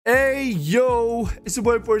Yo, it's your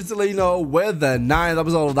boy Porcelino with the 9th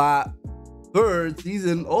episode of that 3rd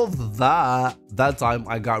season of that time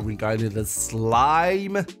I got reincarnated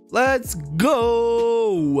slime. Let's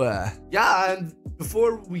go. Yeah, and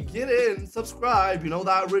before we get in, subscribe. You know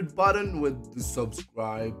that red button with the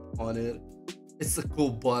subscribe on it? It's a cool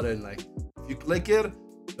button. Like if you click it,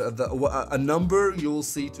 a number you will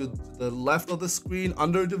see to the left of the screen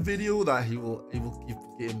under the video that it will keep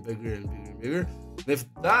getting bigger and bigger and bigger. And if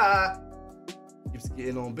that keeps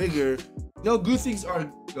getting on bigger, you know, good things are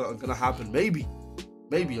gonna happen. Maybe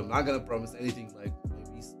I'm not gonna promise anything. Like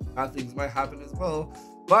maybe bad things might happen as well.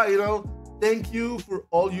 But you know, thank you for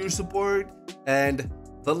all your support and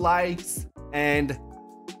the likes, and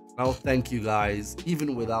now thank you guys.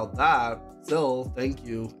 Even without that, still thank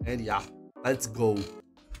you. And yeah, let's go.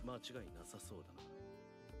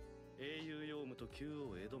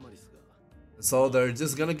 So they're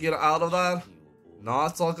just gonna get out of that,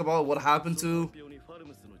 not talk about what happened to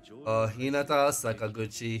Hinata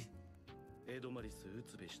Sakaguchi.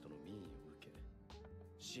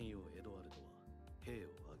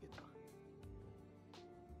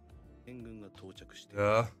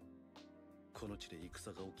 Yeah.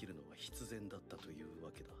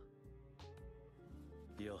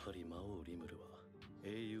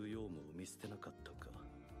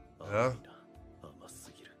 Yeah.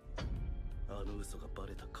 あの嘘がバ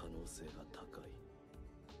レた可能性が高い。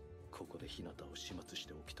ここで日向を始末し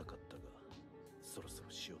ておきたかったが、そろそろ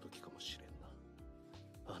潮時かもしれんな。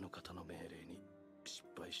あの方の命令に失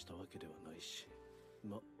敗したわけではないし、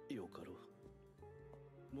ま、よかろ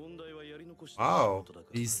う。問題はやり残したことだか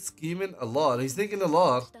ら。Wow, he's scheming a lot. He's thinking a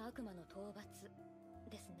lot. 悪魔の討伐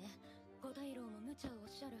ですね。五大老も無茶をおっ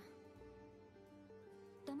しゃる。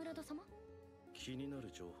田村田様？気にな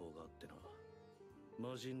る情報があってな。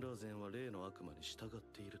 魔人ラーゼンは例の悪魔に従っ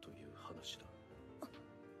ているという話だ。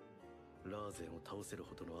ラーゼンを倒せる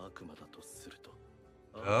ほどの悪魔だとすると、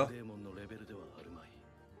アーデーモンのレベルではあるまい。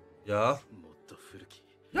Yeah. もっと古き。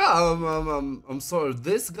Yeah, I'm sorry.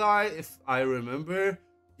 This guy, if I remember,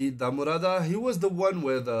 Damurada, he was the one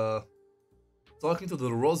with talking to the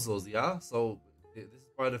Rozos, yeah? So this is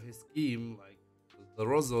part of his scheme, like the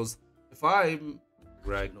Rozos. If I'm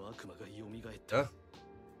right, yeah.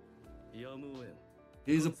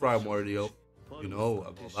 He's a primordial, you know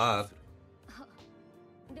about that.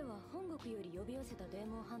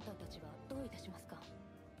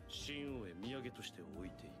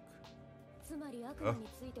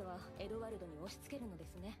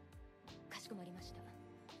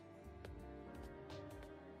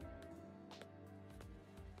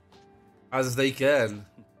 As they can.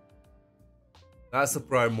 That's a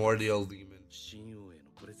primordial demon.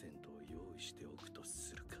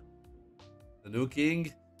 The new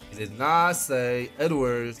king, he did not say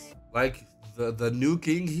Edwards like the new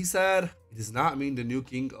king. He said he does not mean the new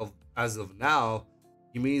king of as of now.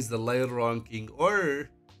 He means the later on king, or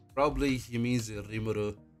probably he means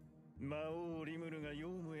Rimuru.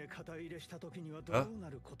 Huh?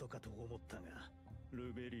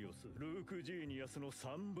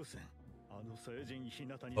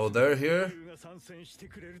 Oh, they're here.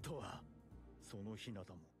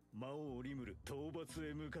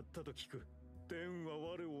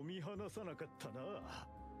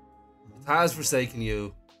 It has forsaken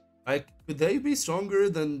you. Like, could they be stronger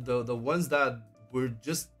than the ones that were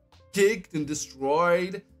just kicked and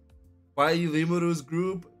destroyed by Limuru's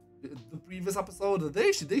group the previous episode?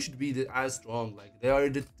 They should be as strong. Like they are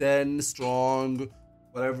the 10 strong,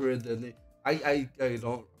 whatever. I'm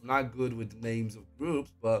not good with names of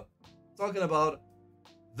groups, but talking about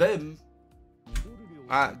them.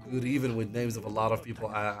 Not good even with names of a lot of people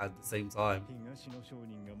at the same time.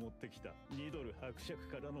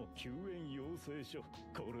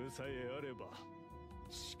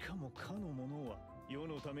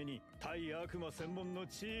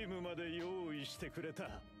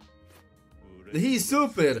 He's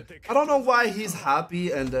stupid. I don't know why he's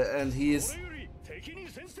happy and he's,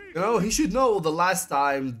 you know, he should know the last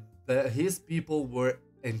time that his people were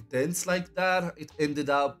intense like that, it ended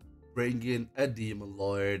up bringing a demon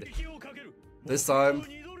lord. This time,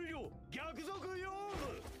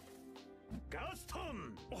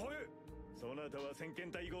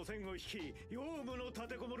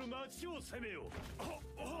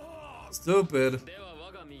 stupid.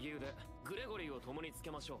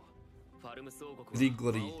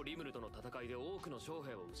 Grigori.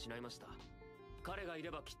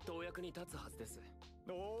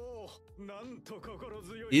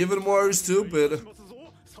 Even more stupid.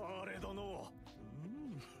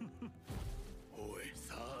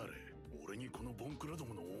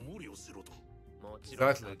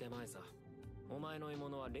 Exactly. お前の獲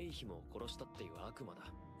物はレイヒムを殺したっていう悪魔だ。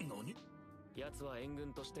何？奴は援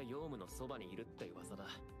軍としてヨウムのそばにいるって噂だ。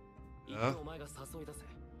行ってお前が誘い出せ。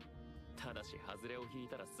ただし外れを引い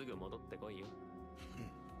たらすぐ戻ってこいよ。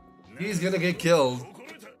He's gonna get killed.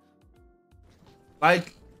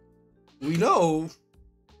 Like, we know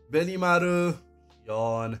Benimaru,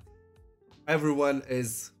 Yon, everyone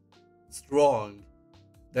is strong.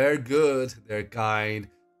 They're good, they're kind.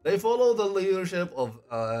 They follow the leadership of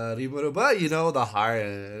Rimuru, but you know, the heart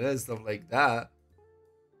and stuff like that.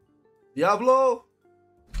 Diablo,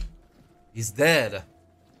 he's dead.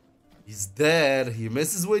 He's dead. He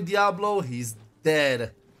messes with Diablo, he's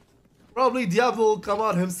dead. Probably Diablo will come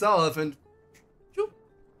out himself and shoop,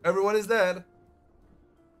 everyone is dead.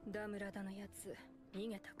 ダムラダのやつ逃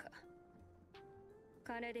げたか。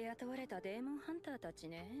金で雇われたデーモンハンターたち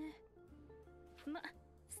ね。ま、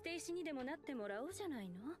ステイシにでもなってもらおうじゃない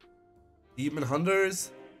の。Demon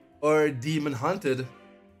hunters or demon hunted?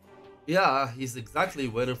 Yeah, he's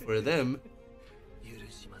exactly waiting for them.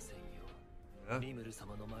 許しませんよ。 Yeah. リムル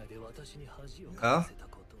様の前で私に恥をか Yeah. かせた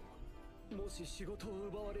ことを。もし仕事を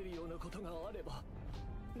奪われるようなことがあれば、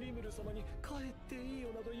リムル様に帰っていいよ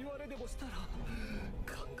など言われでもしたら、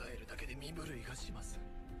考えるだけで身震いがします。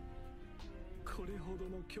これほど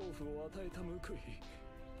の恐怖を与えた報い、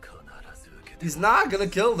必ず受けて。 He's not gonna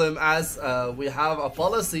kill them as we have a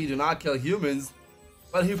policy to not kill humans,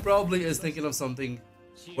 but he probably is thinking of something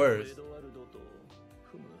worse.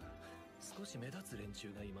 少し目立つ連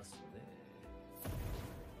中がいますね。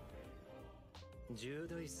重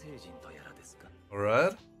大聖人とやらですか。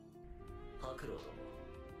 Alright? 白老殿、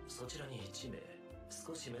そちらに1名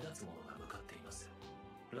少し目立つ者が向かっています。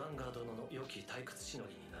ランガー殿の良き退屈しの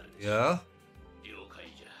ぎになるでしょう。 Yeah? 了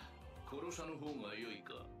解じゃ。殺さぬ方が良い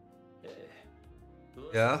か。え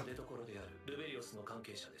え。 Yeah? 噂の出所であるルベリオスの関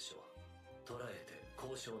係者でしょう。捕らえて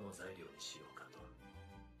交渉の材料にしようかと。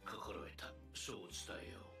心得た。そう伝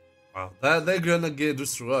えよう。 Wow, that they're gonna get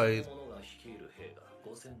destroyed, 者が率いる兵が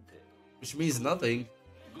5000程度。 which means nothing.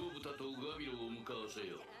 ゴブタとガビロを向かわせ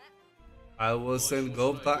よう。 I will send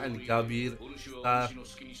Gopta and Gabir, お主はお主の好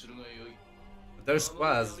きにするがよい。 their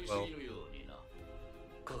squads as well.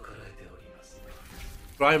 心得ております。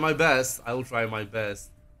 Try my best. I will try my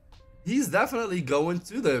best. He's definitely going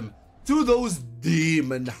to them. To those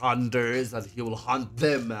demon hunters, and he will hunt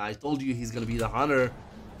them. I told you he's gonna be the hunter.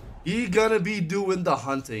 He gonna be doing the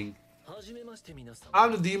hunting. はじめまして皆様。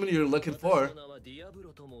 I'm the demon you're looking for. 私の名はディアブ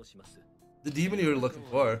ロと申します。 The demon you're looking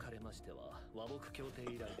for. 彼ましては和睦協定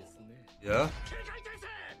以来ですね。 Yeah? 警戒態勢。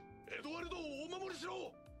エドワルドをお守りし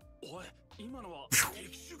ろ。おい、今のは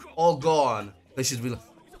敵手か。 All gone. They should be like,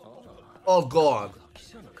 all gone. 記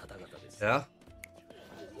者の方々です。 Yeah?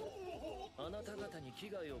 あなた方に危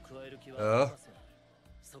害を加える気は Yeah? ありません。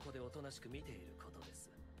そこでおとなしく見ていることです。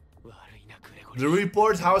悪いなグレゴリ The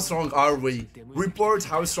report how strong are we? Report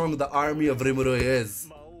how strong the army of Rimuru is.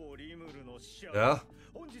 魔王リムルの使者 Yeah?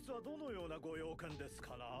 本日はどのようなご用件です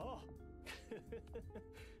かな。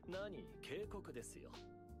何警告ですよ。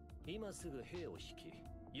今すぐ兵を引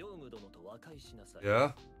き、ヨウム殿と和解しなさい。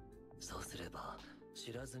 Yeah? そうすれば、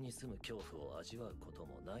知らずに済む恐怖を味わうこと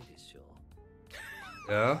もないでしょ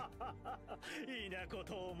う。 Yeah? いいなこ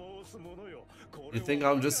とを申すものよ。 You think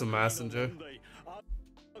I'm just a messenger?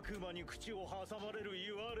 悪魔に口を挟まれる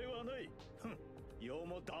言われはない。よう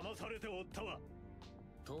も騙されておったわ。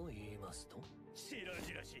と言いますと、白々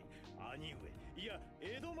しい兄上、いや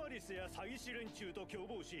エドマリスや詐欺師連中と共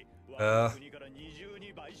謀し、我が国から二重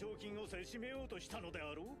に賠償金をせしめようとしたので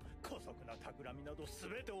あろう。姑息な企みなどす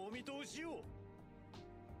べてお見通しよ。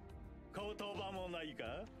言葉もない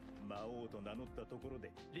か。魔王と名乗ったところ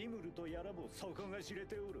でリムルとやらも底が知れ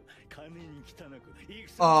ておる。金に汚く戦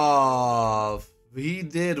Oh, he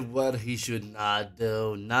did what he should not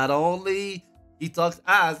do. Not only he talks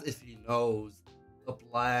as if he knows the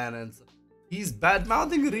plan, and he's bad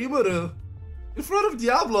mouthing Rimuru in front of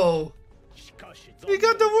Diablo. しかし We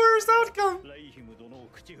got the worst outcome. レイヒム殿を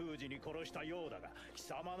口封じに殺したようだが、貴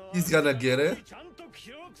様の He's gonna get it. ちゃんと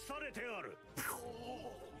記録されてある。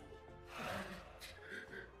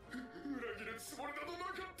裏切るつもりなどな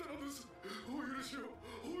かったのです。お許しを、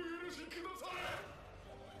お許しください。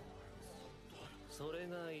それ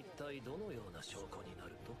が一体どのような証拠にな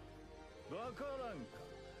ると。わからんか。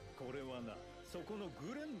これはな、そこの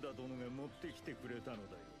グレンダ殿が持ってきてくれたの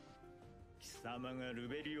だよ。貴様がル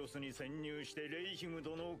ベリオスに潜入してレイヒム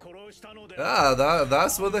殿を殺したので。Yeah,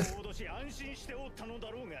 that's what the 脅し安心しておったの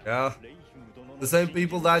だろうが。 Yeah. レイヒム殿の The same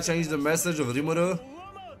people that changed the message of Rimuru. 上回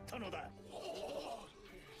ったのだ。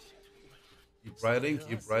 Keep writing,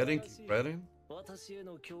 keep writing, keep writing. 私へ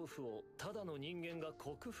の恐怖をただの人間が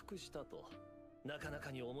克服したと。なかなか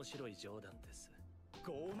に面白い冗談です。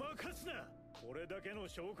ごまかすな。これだけの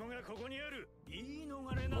証拠がここにある。言い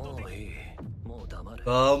逃れなどで。もういい。もう黙れ。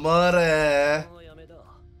黙れ。もうやめだ。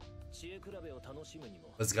知恵比べを楽しむに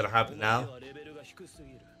も。 What's gonna happen now? レベルが低す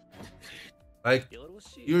ぎる。 Like, よろ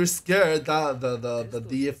しい。 you're scared that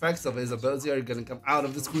the effects of his ability are gonna come out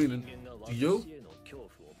of the screen. And do you?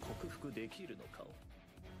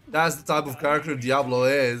 That's the type of character Diablo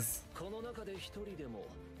is.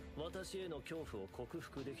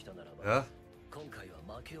 Yeah.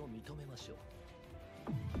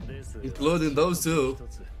 Including those two.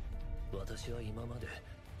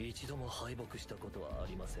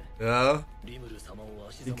 Yeah.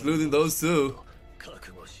 Including those two.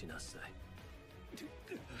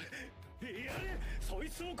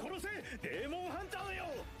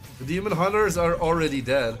 The demon hunters are already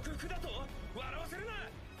dead.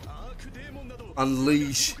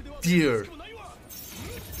 Unleash fear.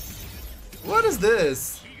 What is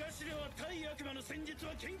this?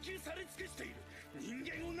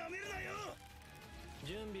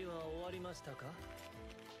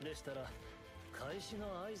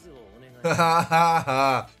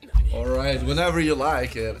 Alright, whenever you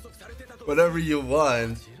like it. Whatever you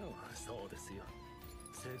want.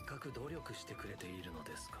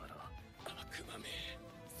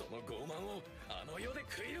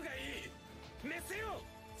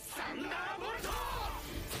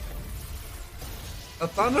 A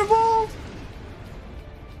thunderbolt?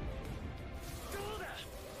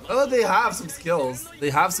 Oh, they have some skills. They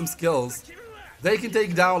have some skills. They can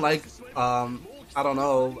take down like I don't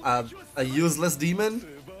know, a useless demon.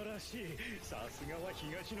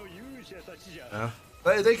 Yeah.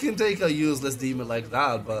 They can take a useless demon like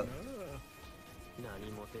that, but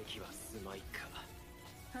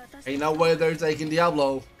ain't no way they're taking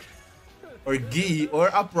Diablo or Gi or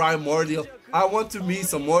a primordial. I want to meet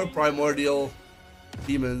some more primordial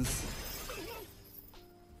demons.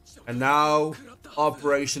 And now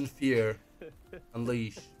Operation Fear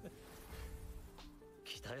Unleash.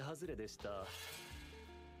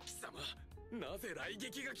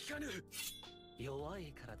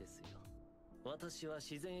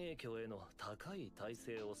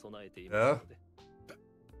 Yeah.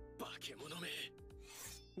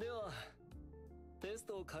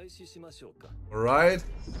 Alright.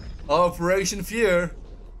 Operation Fear.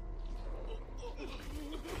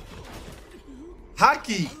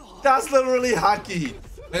 Haki! That's literally Haki!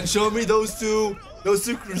 And show me those two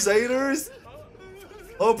crusaders.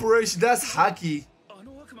 Operation, that's Haki.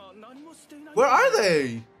 Where are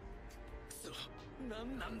they?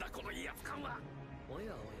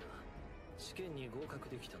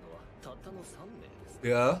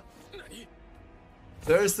 Yeah.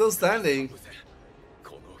 They're still standing.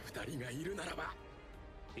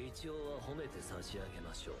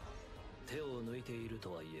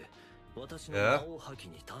 Yeah.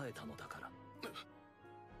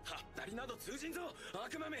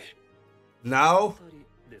 Now,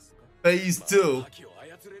 phase 2.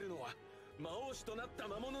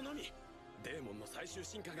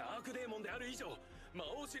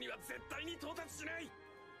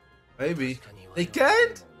 Maybe. They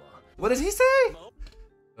can't? What did he say?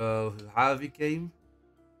 How he came?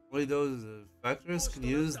 Only those factors can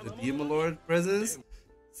use the Demon Lord presence.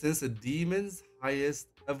 Since a demon's highest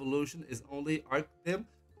evolution is only Archdem,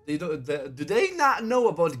 do they not know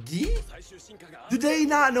about Gi? Do they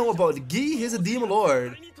not know about Gi? He's a Demon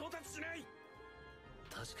Lord.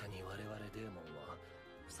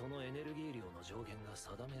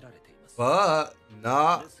 But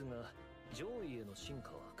not.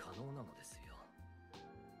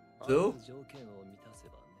 So?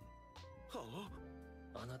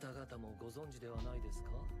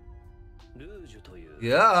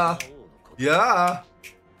 Yeah. Yeah.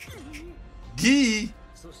 Gi.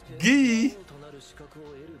 Gi.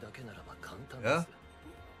 Yeah.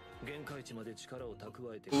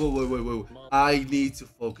 Wait. I need to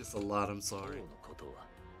focus a lot, I'm sorry.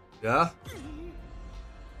 Yeah.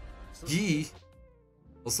 Gi.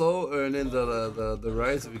 Also earning the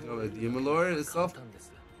right to become a demon lord and stuff.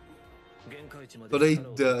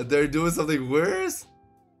 So they're doing something worse?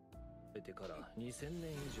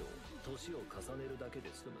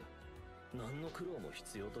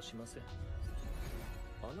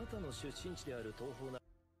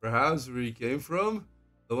 Perhaps where he came from?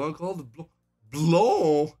 The one called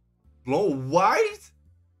Blonde White?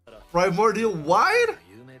 Primordial White?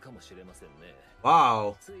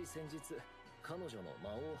 Wow.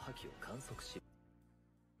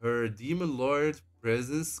 Her demon lord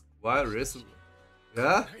presence quite recently.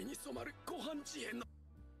 Yeah?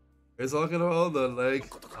 You're talking about the like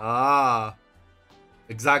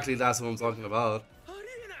Exactly, that's what I'm talking about.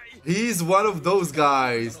 He's one of those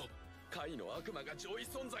guys.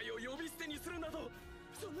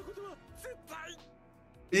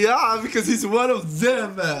 Yeah, because he's one of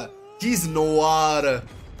them. He's Noir.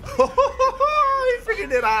 He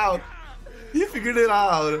figured it out. He figured it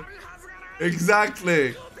out.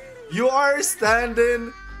 Exactly. You are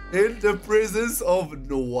standing in the presence of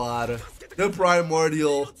Noir, the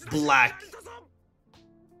primordial black.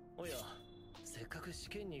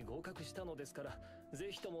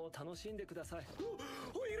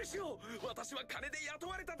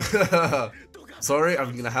 Sorry,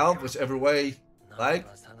 I'm gonna help whichever way. Like,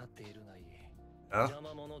 yeah.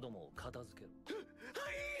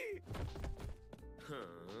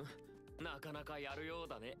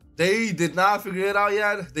 They did not figure it out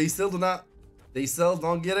yet. They still do not. They still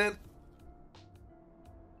don't get it.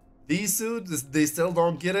 These suits, they still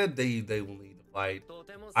don't get it. They will need to fight.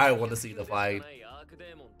 I want to see the fight.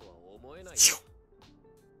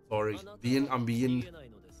 Sorry, I'm being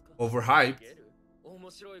overhyped.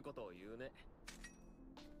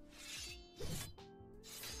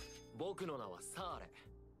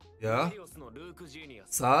 Yeah?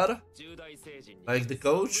 Sar? Like the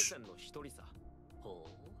coach?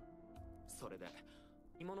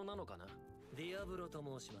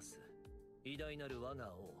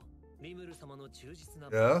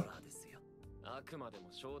 Yeah? あくまで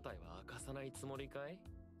も正体は明かさないつもりかい？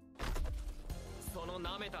その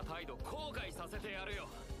舐めた態度後悔させてやるよ。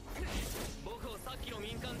僕をさっきの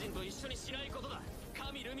民間人と一緒にしないことだ。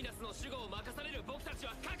神ルミナスの守護を任される僕たち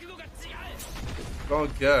は覚悟が違う。 Don't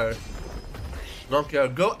care. Don't care.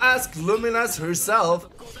 Go ask Luminous herself.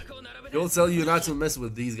 She'll tell you not to mess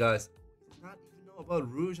with these guys. Does not even know about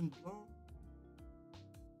Rouge and Blanc?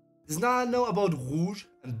 Does not know about Rouge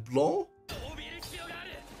and Blanc?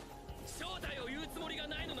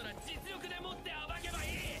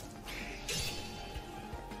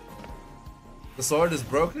 The sword is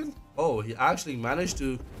broken? Oh, he actually managed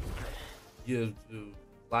to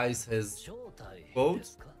slice his boat?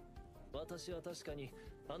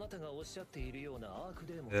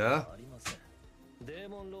 Yeah.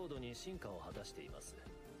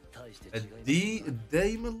 The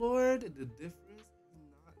Demon Lord, the difference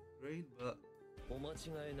is not great, but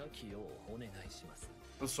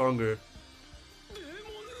I'm stronger.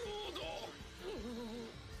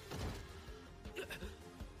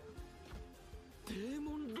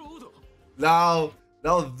 Now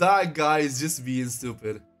that guy is just being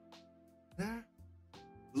stupid. There,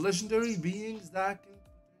 legendary beings that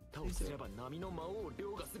can.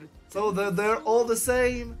 So they're all the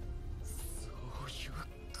same.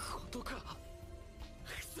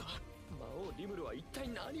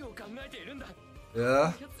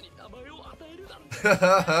 Yeah.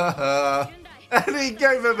 And he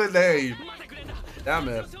gave him a name. Damn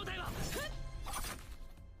it.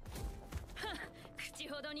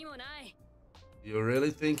 You really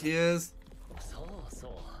think he is?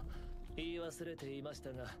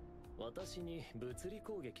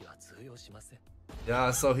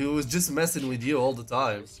 Yeah, so he was just messing with you all the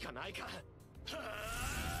time.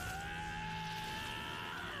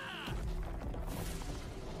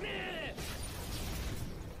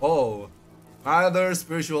 Oh, other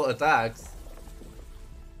spiritual attacks.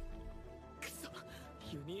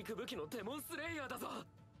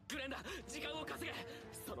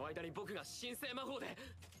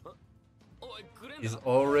 He's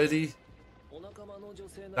already.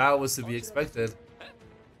 That was to be expected.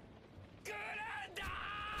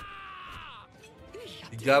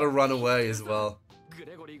 You gotta run away as well.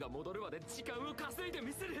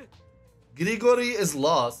 Grigori is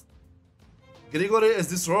lost. Grigori is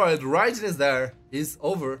destroyed. Raijin is there. He's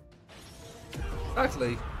over.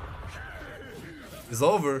 Exactly. He's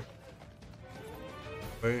over.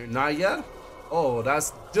 Wait, not yet? Oh,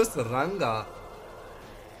 that's just Ranga.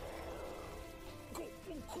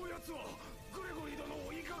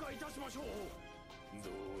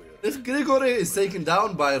 If Grigori is taken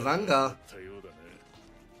down by Ranga,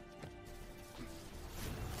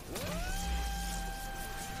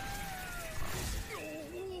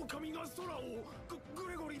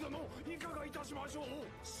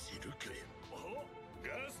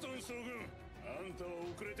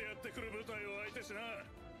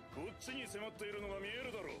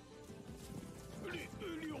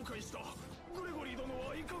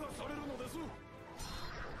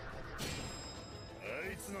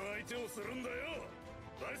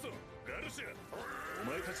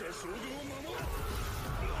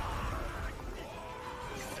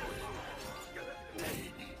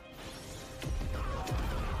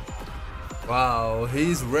 wow,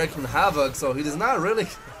 he's wreaking havoc, so he does not really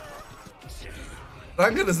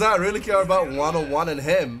Duncan does not really care about one-on-one and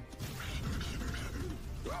him.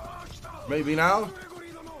 Maybe now?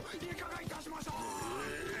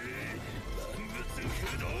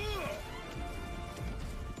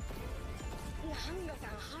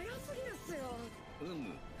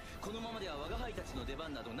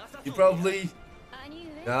 He probably...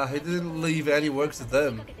 Yeah, he didn't leave any work to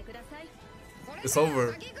them. It's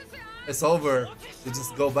over. It's over. You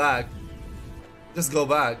just go back. Just go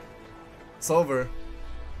back. It's over.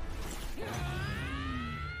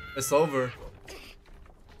 It's over.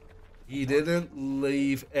 He didn't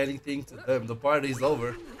leave anything to them. The party's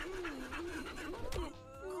over.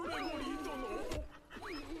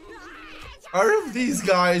 Aren't these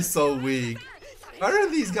guys so weak?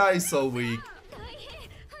 Aren't these guys so weak?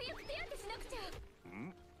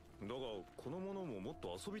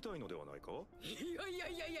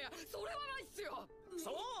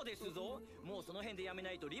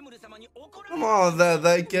 Come on,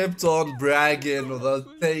 they kept on bragging the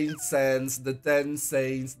 10 cents, the 10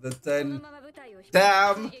 saints, the 10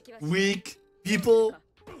 damn weak people.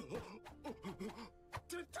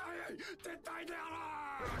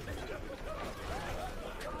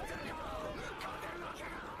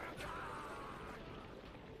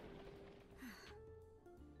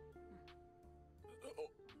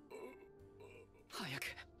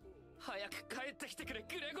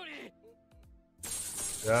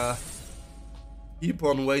 Yeah. Keep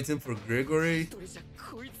on waiting for Gregory.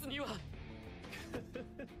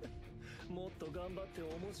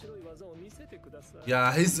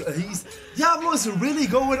 Yeah, Diablo is really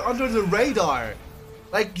going under the radar.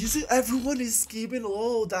 Like, you see, everyone is scheming.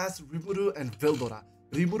 Oh, that's Rimuru and Veldora.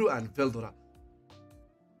 Rimuru and Veldora.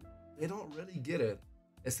 They don't really get it.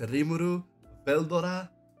 It's Rimuru, Veldora,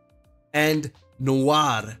 and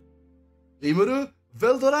Noir. Rimuru,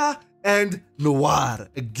 Veldora, and Noir.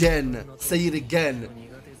 Again. Say it again.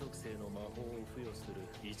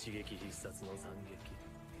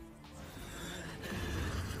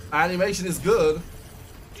 Animation is good.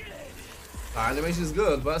 Animation is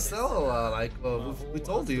good, but still, like we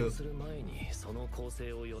told you.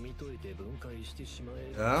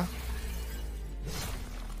 Yeah.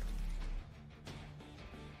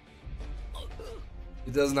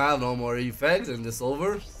 It doesn't have no more effect and it's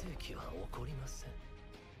over.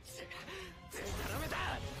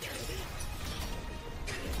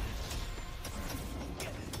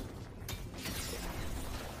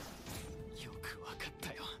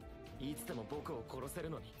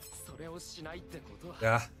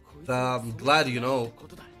 Yeah, I'm glad you know.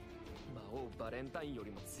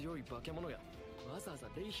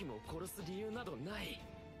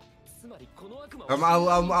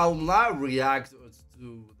 I'll not react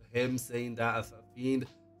to him saying that a fiend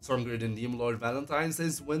stronger than Demon Lord Valentine,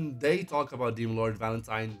 since when they talk about Demon Lord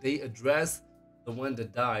Valentine, they address the one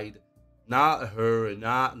that died, not her,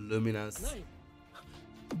 not Luminous.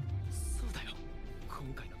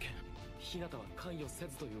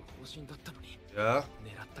 Yeah.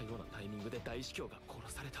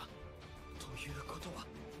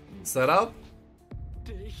 Set up?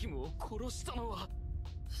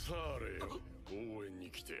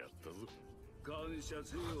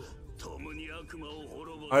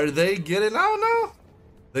 Are they getting out now?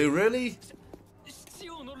 They really?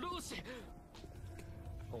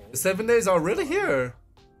 The 7 days are really here.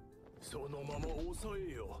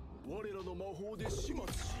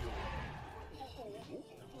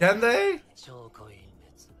 Can they?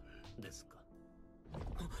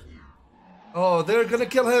 Oh, they're gonna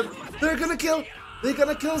kill him. They're gonna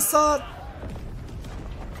kill Sad.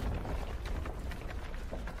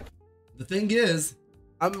 The thing is,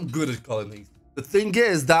 I'm good at calling things. The thing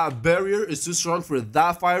is, that barrier is too strong for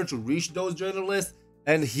that fire to reach those journalists,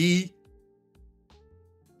 and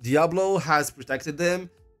Diablo has protected them,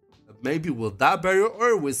 maybe with that barrier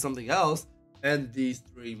or with something else, and these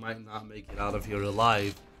three might not make it out of here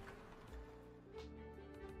alive.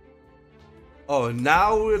 Oh,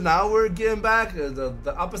 now we're getting back.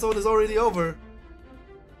 The episode is already over.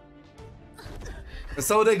 And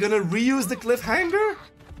so they're gonna reuse the cliffhanger?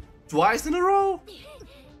 Twice in a row?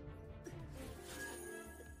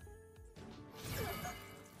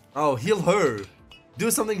 Oh, heal her. Do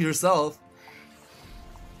something yourself.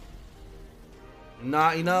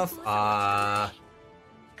 Not enough?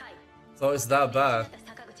 So it's that bad.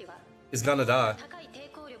 He's gonna die.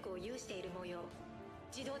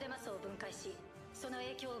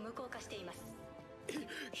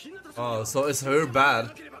 Oh, so it's her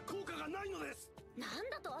bad.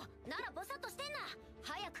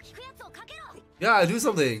 Yeah, do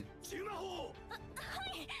something.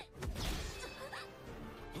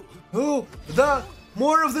 Who?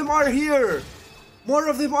 More of them are here. More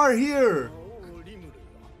of them are here.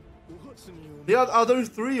 The other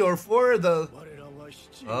 3 or 4, the...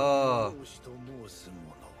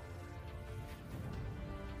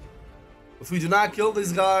 If we do not kill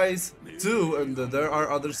these guys, 2, and there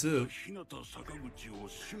are others too.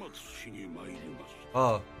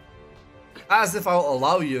 As if I'll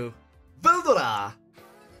allow you. Veldora!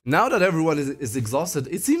 Now that everyone is exhausted,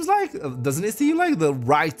 it seems like, doesn't it seem like the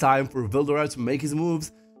right time for Veldora to make his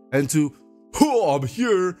moves and to, oh, I'm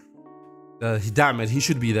here. Damn it, he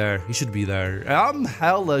should be there. He should be there. I'm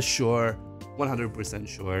hella sure, 100%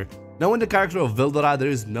 sure. Knowing the character of Veldora, there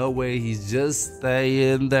is no way he's just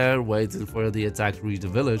staying there waiting for the attack to reach the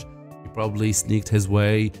village. He probably sneaked his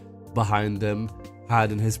way behind them,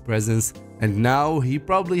 hiding his presence, and now he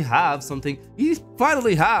probably have something. He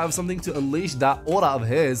finally have something to unleash that aura of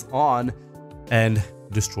his on and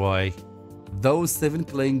destroy those 7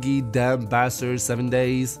 clingy damn bastards. 7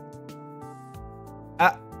 days.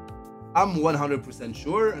 I'm 100%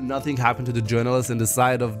 sure nothing happened to the journalists in the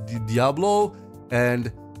side of Diablo,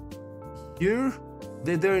 and here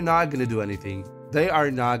they're not gonna do anything. They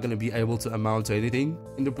are not gonna be able to amount to anything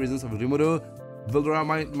in the presence of Rimuru. Veldora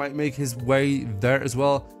might make his way there as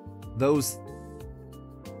well. Those,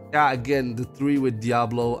 yeah, again, the 3 with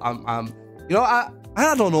Diablo. You know, I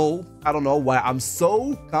don't know why I'm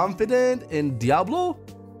so confident in Diablo.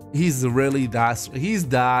 He's really he's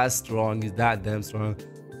that strong. He's that damn strong.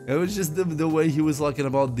 It was just the way he was talking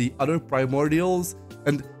about the other primordials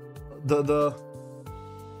and the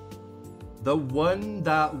one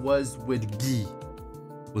that was with Guy,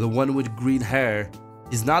 the one with green hair,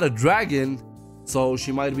 is not a dragon, so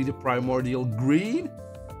she might be the primordial green,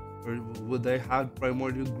 or would they have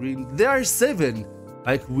primordial green? There are 7.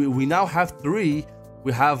 Like we now have 3.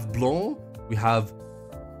 We have blanc, we have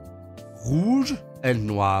rouge and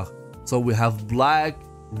noir. So we have black,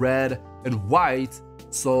 red, and white.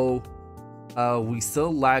 So we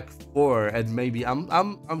still lack 4, and maybe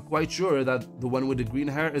I'm quite sure that the one with the green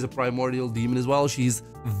hair is a primordial demon as well. She's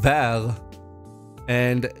vert,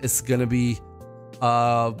 and it's gonna be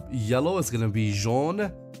yellow. It's gonna be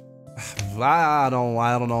jaune. I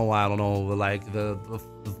don't know. Like the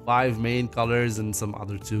 5 main colors and some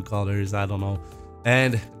other 2 colors. I don't know.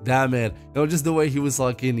 And damn it, you know, just the way he was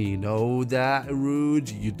talking. You know that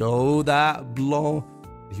rouge. You know that blanc.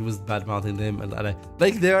 He was bad mouthing them, and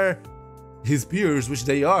like they're his peers, which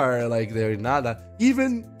they are. Like they're not that.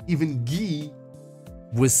 Even Guy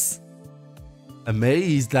was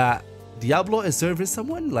amazed that Diablo is serving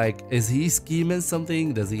someone. Like, is he scheming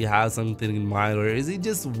something? Does he have something in mind, or is he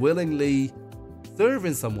just willingly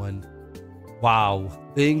serving someone? Wow,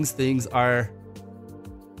 things are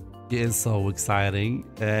getting so exciting,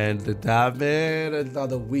 and damn it,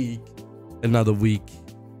 another week.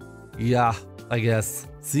 Yeah, I guess.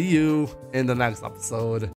 See you in the next episode.